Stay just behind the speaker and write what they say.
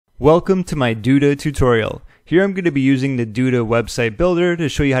Welcome to my Duda tutorial. Here I'm going to be using the Duda website builder to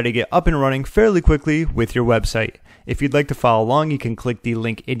show you how to get up and running fairly quickly with your website. If you'd like to follow along, you can click the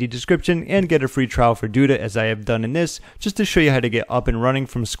link in the description and get a free trial for Duda as I have done in this, just to show you how to get up and running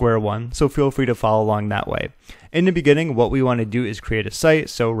from square one, so feel free to follow along that way. In the beginning, what we want to do is create a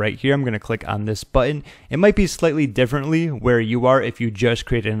site, so right here I'm going to click on this button. It might be slightly differently where you are if you just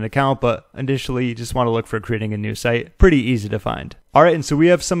created an account, but initially you just want to look for creating a new site. Pretty easy to find. Alright, and so we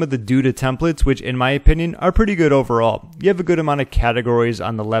have some of the Duda templates, which in my opinion are pretty good overall. You have a good amount of categories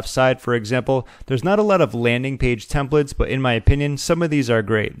on the left side, for example. There's not a lot of landing page templates, but in my opinion, some of these are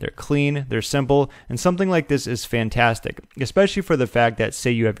great. They're clean, they're simple, and something like this is fantastic, especially for the fact that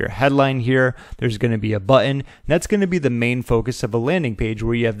say you have your headline here, there's going to be a button, and that's going to be the main focus of a landing page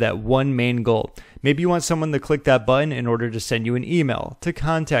where you have that one main goal. Maybe you want someone to click that button in order to send you an email, to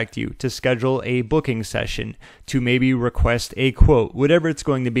contact you, to schedule a booking session, to maybe request a quote, whatever it's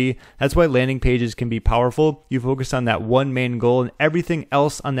going to be. That's why landing pages can be powerful. You focus on that one main goal and everything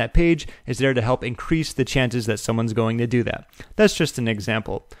else on that page is there to help increase the chances that someone's going to do that. That's just an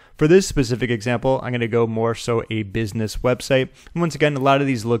example. For this specific example, I'm going to go more so a business website. And once again, a lot of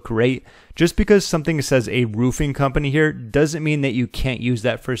these look great. Just because something says a roofing company here doesn't mean that you can't use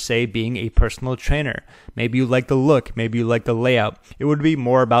that for, say, being a personal trainer. Maybe you like the look, maybe you like the layout. It would be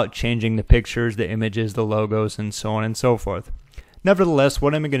more about changing the pictures, the images, the logos, and so on and so forth. Nevertheless,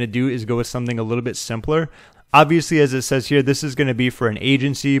 what I'm going to do is go with something a little bit simpler. Obviously, as it says here, this is going to be for an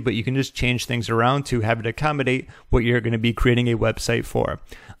agency, but you can just change things around to have it accommodate what you're going to be creating a website for.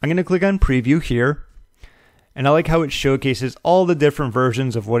 I'm going to click on preview here, and I like how it showcases all the different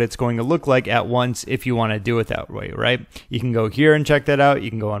versions of what it's going to look like at once if you want to do it that way, right? You can go here and check that out, you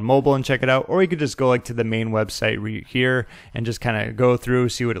can go on mobile and check it out, or you could just go like to the main website here and just kind of go through,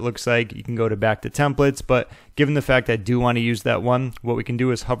 see what it looks like. You can go to back to templates, but given the fact that I do want to use that one, what we can do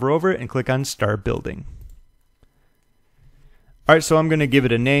is hover over it and click on Start Building. Alright, so I'm going to give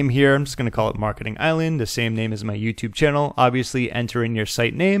it a name here. I'm just going to call it Marketing Island, the same name as my YouTube channel. Obviously, enter in your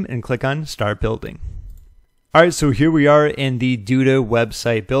site name and click on Start Building. Alright, so here we are in the Duda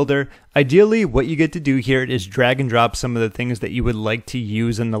website builder. Ideally, what you get to do here is drag and drop some of the things that you would like to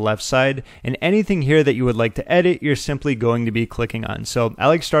use on the left side, and anything here that you would like to edit, you're simply going to be clicking on. So I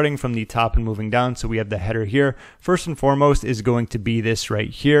like starting from the top and moving down, so we have the header here. First and foremost is going to be this right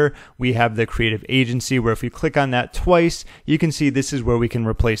here. We have the creative agency, where if you click on that twice, you can see this is where we can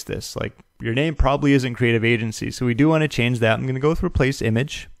replace this. Like, your name probably isn't creative agency, so we do want to change that. I'm going to go with replace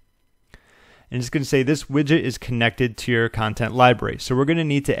image. And it's going to say this widget is connected to your content library. So we're going to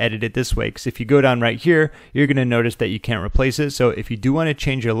need to edit it this way, because if you go down right here, you're going to notice that you can't replace it. So if you do want to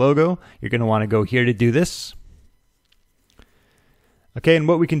change your logo, you're going to want to go here to do this. Okay, and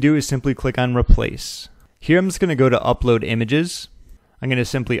what we can do is simply click on replace. Here I'm just going to go to upload images. I'm going to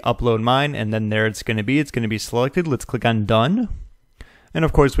simply upload mine, and then there it's going to be selected. Let's click on done. And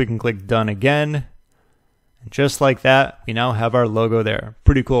of course we can click done again. And just like that, we now have our logo there.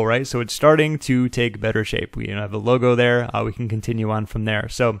 Pretty cool, right? So it's starting to take better shape. We have a logo there. We can continue on from there.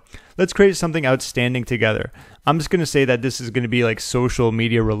 So let's create something outstanding together. I'm just going to say that this is going to be like social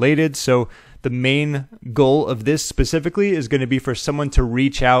media related. So the main goal of this specifically is going to be for someone to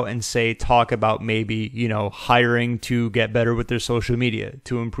reach out and say, talk about maybe, hiring to get better with their social media,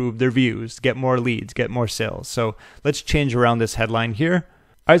 to improve their views, get more leads, get more sales. So let's change around this headline here.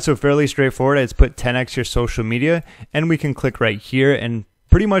 Alright, so fairly straightforward. Let's put 10x your social media, and we can click right here, and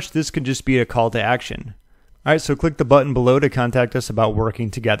pretty much this could just be a call to action. Alright, so click the button below to contact us about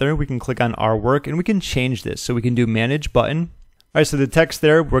working together. We can click on our work, and we can change this. So we can do manage button. Alright, so the text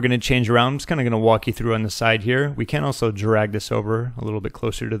there, we're going to change around. I'm just kind of going to walk you through on the side here. We can also drag this over a little bit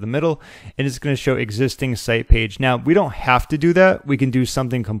closer to the middle, and it's going to show existing site page. Now, we don't have to do that. We can do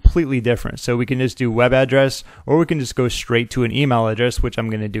something completely different. So we can just do web address, or we can just go straight to an email address, which I'm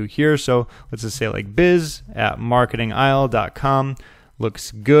going to do here. So let's just say like biz@marketingisle.com.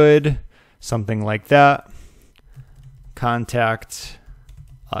 Looks good. Something like that. Contact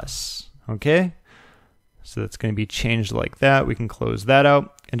us. Okay. So that's going to be changed like that. We can close that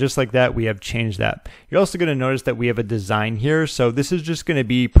out. And just like that, we have changed that. You're also going to notice that we have a design here. So this is just going to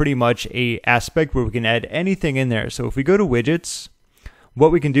be pretty much a aspect where we can add anything in there. So if we go to widgets,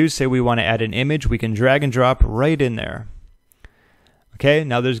 what we can do is say we want to add an image. We can drag and drop right in there. Okay,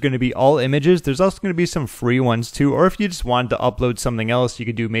 now there's going to be all images. There's also going to be some free ones too, or if you just wanted to upload something else, you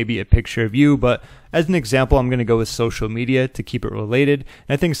could do maybe a picture of you, but as an example, I'm going to go with social media to keep it related.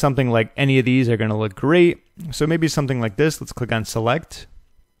 And I think something like any of these are going to look great. So maybe something like this. Let's click on select.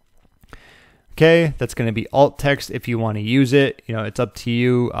 Okay, that's going to be alt text if you want to use it. It's up to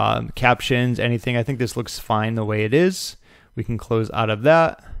you. Captions, anything. I think this looks fine the way it is. We can close out of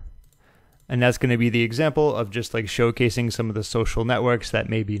that. And that's going to be the example of just like showcasing some of the social networks that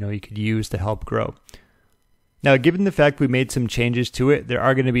maybe, you could use to help grow. Now, given the fact we made some changes to it, there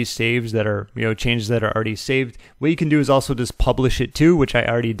are going to be saves that are, changes that are already saved. What you can do is also just publish it too, which I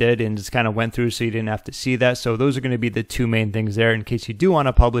already did and just kind of went through so you didn't have to see that. So those are going to be the two main things there. In case you do want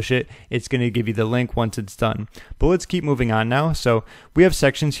to publish it, it's going to give you the link once it's done. But let's keep moving on now. So we have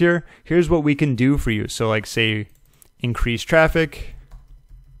sections here. Here's what we can do for you. So like say increase traffic.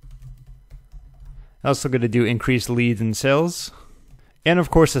 I'm also going to do increase leads and sales. And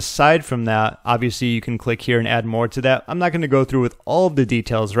of course, aside from that, obviously you can click here and add more to that. I'm not going to go through with all of the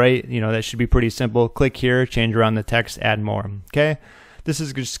details, right? That should be pretty simple. Click here, change around the text, add more, okay? This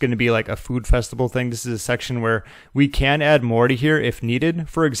is just going to be like a food festival thing. This is a section where we can add more to here if needed.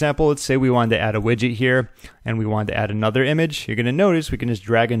 For example, let's say we wanted to add a widget here and we wanted to add another image. You're going to notice we can just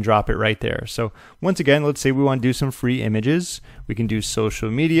drag and drop it right there. So once again, let's say we want to do some free images. We can do social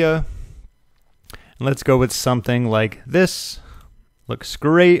media. And let's go with something like this. Looks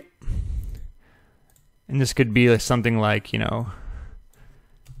great. And this could be something like,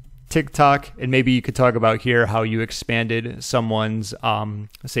 TikTok. And maybe you could talk about here how you expanded someone's,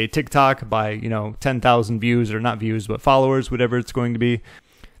 say TikTok by, 10,000 views, or not views, but followers, whatever it's going to be.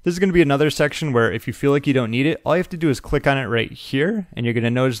 This is going to be another section where if you feel like you don't need it, all you have to do is click on it right here and you're going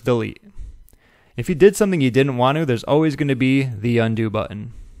to notice delete. If you did something you didn't want to, there's always going to be the undo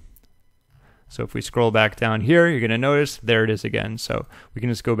button. So if we scroll back down here, you're going to notice there it is again. So we can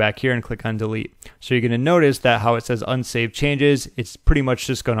just go back here and click on delete. So you're going to notice that how it says unsaved changes, it's pretty much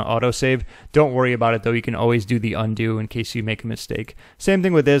just going to autosave. Don't worry about it though. You can always do the undo in case you make a mistake. Same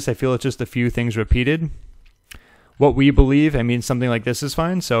thing with this. I feel it's just a few things repeated. What we believe, something like this is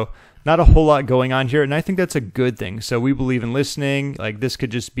fine. So not a whole lot going on here. And I think that's a good thing. So we believe in listening. Like this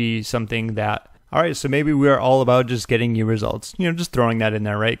could just be something that, all right, so maybe we are all about just getting you results. Just throwing that in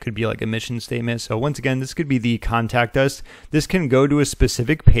there, right? Could be like a mission statement. So once again, this could be the contact us. This can go to a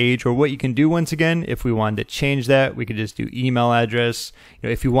specific page, or what you can do once again, if we wanted to change that, we could just do email address.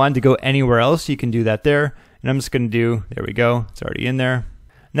 If you wanted to go anywhere else, you can do that there. And I'm just going to do, there we go. It's already in there. And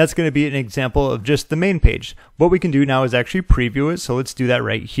that's going to be an example of just the main page. What we can do now is actually preview it. So let's do that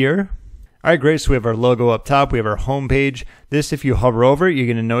right here. All right, great. So we have our logo up top. We have our home page. This, if you hover over it, you're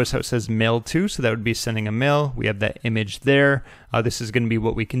going to notice how it says mail to. So that would be sending a mail. We have that image there. This is going to be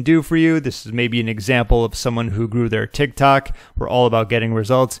what we can do for you. This is maybe an example of someone who grew their TikTok. We're all about getting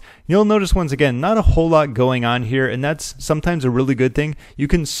results. You'll notice once again, not a whole lot going on here. And that's sometimes a really good thing. You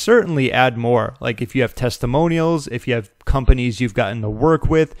can certainly add more. Like if you have testimonials, if you have companies you've gotten to work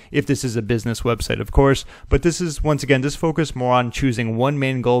with, if this is a business website, of course. But this is, once again, just focus more on choosing one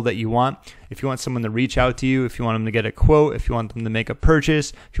main goal that you want. If you want someone to reach out to you, if you want them to get a quote, if you want them to make a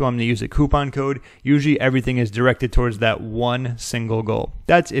purchase, if you want them to use a coupon code, usually everything is directed towards that one single goal.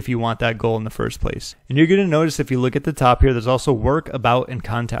 That's if you want that goal in the first place. And you're going to notice if you look at the top here, there's also work, about, and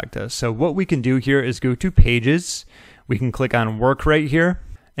contact us. So what we can do here is go to pages. We can click on work right here.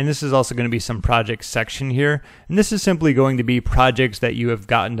 And this is also going to be some project section here. And this is simply going to be projects that you have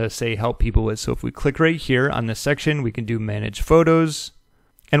gotten to, say, help people with. So if we click right here on this section, we can do manage photos.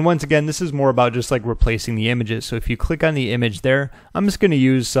 And once again, this is more about just like replacing the images. So if you click on the image there, I'm just going to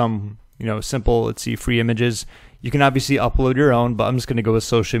use some, simple, let's see, free images. You can obviously upload your own, but I'm just going to go with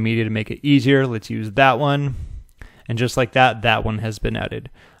social media to make it easier. Let's use that one. And just like that, that one has been added.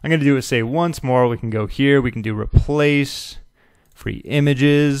 I'm going to do it, say, once more. We can go here. We can do replace, free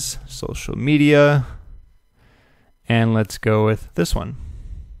images, social media. And let's go with this one.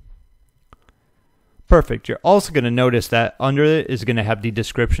 Perfect. You're also going to notice that under it is going to have the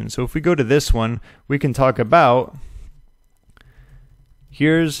description. So if we go to this one, we can talk about,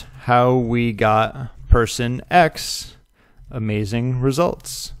 here's how we got person X amazing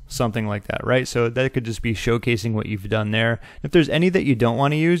results. Something like that, right? So that could just be showcasing what you've done there. If there's any that you don't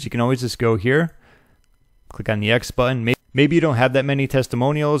want to use, you can always just go here, click on the X button. Maybe you don't have that many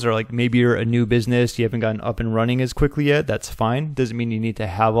testimonials, or like maybe you're a new business, you haven't gotten up and running as quickly yet. That's fine. Doesn't mean you need to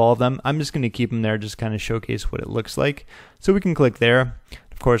have all of them. I'm just going to keep them there, just kind of showcase what it looks like. So we can click there.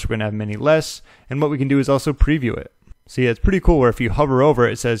 Of course, we're going to have many less. And what we can do is also preview it. So yeah, it's pretty cool where if you hover over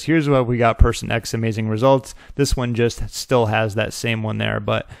it, it says, here's what we got, person X amazing results. This one just still has that same one there,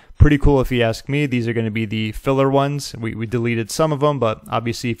 but pretty cool if you ask me. These are going to be the filler ones. We deleted some of them, but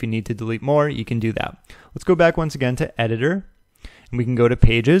obviously if you need to delete more, you can do that. Let's go back once again to editor, and we can go to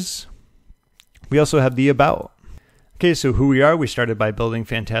pages. We also have the about. Okay, so who we are, we started by building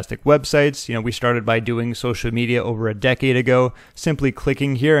fantastic websites. We started by doing social media over a decade ago. Simply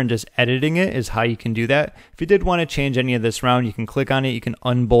clicking here and just editing it is how you can do that. If you did want to change any of this around, you can click on it, you can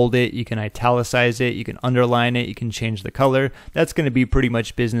unbold it, you can italicize it, you can underline it, you can change the color. That's going to be pretty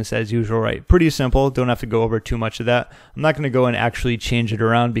much business as usual, right? Pretty simple, don't have to go over too much of that. I'm not going to go and actually change it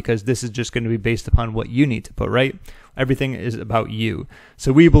around because this is just going to be based upon what you need to put, right? Everything is about you.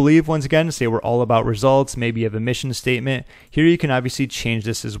 So we believe, once again, say we're all about results. Maybe you have a mission statement. Here you can obviously change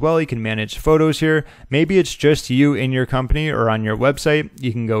this as well. You can manage photos here. Maybe it's just you in your company or on your website.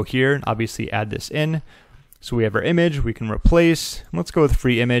 You can go here and obviously add this in. So we have our image. We can replace. Let's go with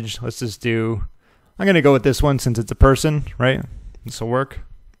free image. Let's just do, I'm going to go with this one since it's a person, right? This will work.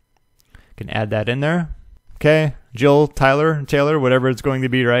 Can add that in there. Okay. Jill, Tyler, Taylor, whatever it's going to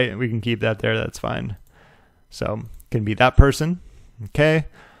be, right? We can keep that there. That's fine. So can be that person. Okay.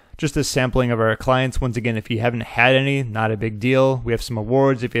 Just a sampling of our clients. Once again, if you haven't had any, not a big deal. We have some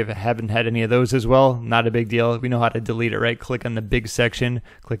awards. If you haven't had any of those as well, not a big deal. We know how to delete it, right? Click on the big section,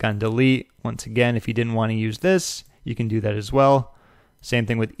 click on delete. Once again, if you didn't want to use this, you can do that as well. Same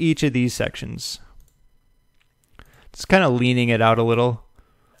thing with each of these sections. Just kind of leaning it out a little.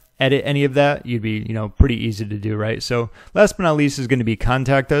 Edit any of that, you'd be, pretty easy to do, right? So last but not least is going to be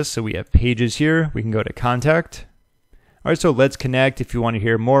contact us. So we have pages here. We can go to contact. All right, so let's connect. If you want to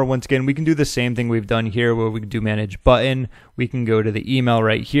hear more, once again, we can do the same thing we've done here where we can do manage button. We can go to the email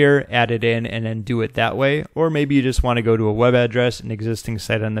right here, add it in, and then do it that way. Or maybe you just want to go to a web address, an existing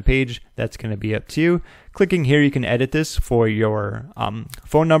site on the page. That's going to be up to you. Clicking here, you can edit this for your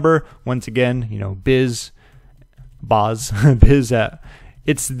phone number. Once again, biz at.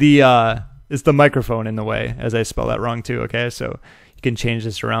 It's the microphone in the way, as I spell that wrong too, okay? So you can change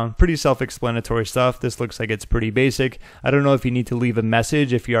this around. Pretty self-explanatory stuff. This looks like it's pretty basic. I don't know if you need to leave a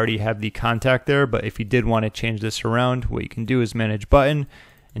message if you already have the contact there, but if you did want to change this around, what you can do is manage button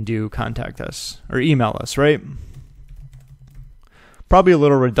and do contact us or email us, right? Probably a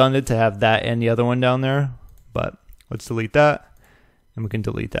little redundant to have that and the other one down there, but let's delete that and we can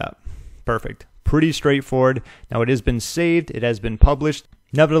delete that. Perfect. Pretty straightforward. Now it has been saved. It has been published.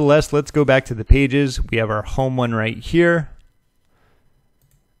 Nevertheless, let's go back to the pages. We have our home one right here.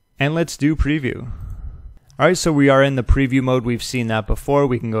 And let's do preview. All right, so we are in the preview mode. We've seen that before.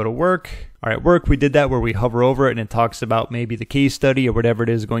 We can go to work. All right, work, we did that where we hover over it and it talks about maybe the case study or whatever it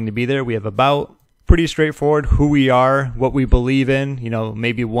is going to be there. We have about. Pretty straightforward, who we are, what we believe in,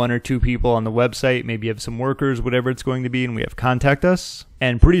 maybe one or two people on the website, maybe you have some workers, whatever it's going to be, and we have contact us.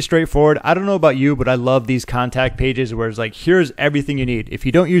 And pretty straightforward. I don't know about you, but I love these contact pages where it's like, here's everything you need. If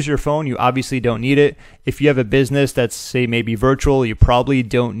you don't use your phone, you obviously don't need it. If you have a business that's, say, maybe virtual, you probably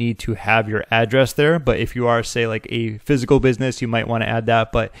don't need to have your address there. But if you are, say, like a physical business, you might want to add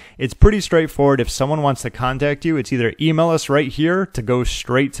that. But it's pretty straightforward. If someone wants to contact you, it's either email us right here to go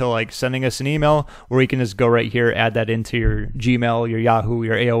straight to like sending us an email, or you can just go right here, add that into your Gmail, your Yahoo,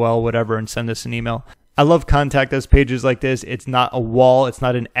 your AOL, whatever, and send us an email. I love contact us pages like this. It's not a wall. It's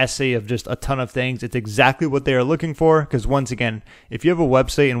not an essay of just a ton of things. It's exactly what they are looking for. Because once again, if you have a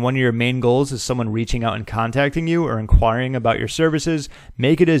website and one of your main goals is someone reaching out and contacting you or inquiring about your services,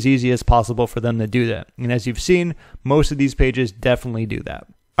 make it as easy as possible for them to do that. And as you've seen, most of these pages definitely do that.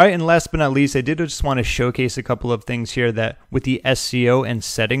 All right, and last but not least, I did just want to showcase a couple of things here that with the SEO and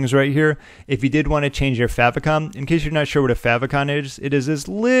settings right here, if you did want to change your favicon, in case you're not sure what a favicon is, it is this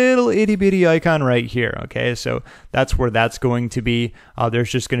little itty bitty icon right here, okay? So that's where that's going to be.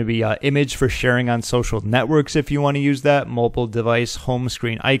 There's just going to be an image for sharing on social networks if you want to use that, mobile device home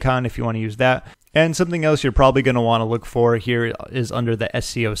screen icon if you want to use that. And something else you're probably going to want to look for here is under the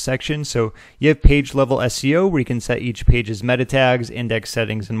SEO section. So you have page level SEO where you can set each page's meta tags, index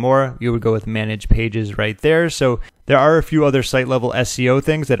settings, and more. You would go with manage pages right there. So there are a few other site level SEO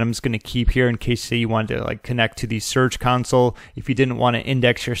things that I'm just going to keep here in case say you want to like connect to the search console. If you didn't want to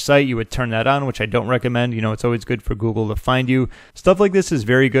index your site, you would turn that on, which I don't recommend. It's always good for Google to find you. Stuff like this is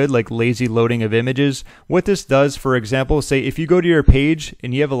very good, like lazy loading of images. What this does, for example, say if you go to your page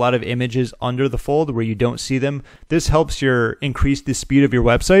and you have a lot of images under the fold where you don't see them, this helps increase the speed of your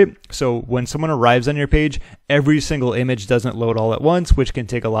website. So when someone arrives on your page, every single image doesn't load all at once, which can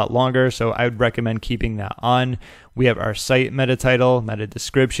take a lot longer. So I would recommend keeping that on. We have our site meta title, meta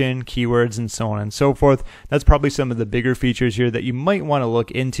description, keywords, and so on and so forth. That's probably some of the bigger features here that you might want to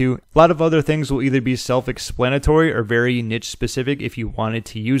look into. A lot of other things will either be self-explanatory or very niche specific if you wanted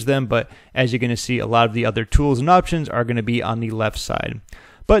to use them. But as you're going to see, a lot of the other tools and options are going to be on the left side.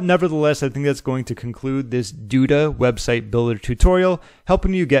 But nevertheless, I think that's going to conclude this Duda website builder tutorial,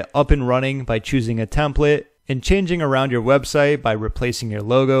 helping you get up and running by choosing a template, and changing around your website by replacing your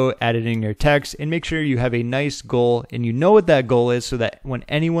logo, editing your text, and make sure you have a nice goal and you know what that goal is so that when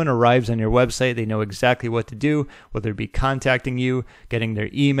anyone arrives on your website, they know exactly what to do, whether it be contacting you, getting their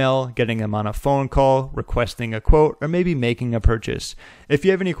email, getting them on a phone call, requesting a quote, or maybe making a purchase. If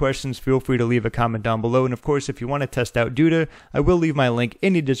you have any questions, feel free to leave a comment down below. And of course, if you want to test out Duda, I will leave my link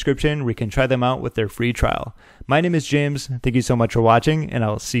in the description where you can try them out with their free trial. My name is James. Thank you so much for watching, and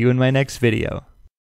I'll see you in my next video.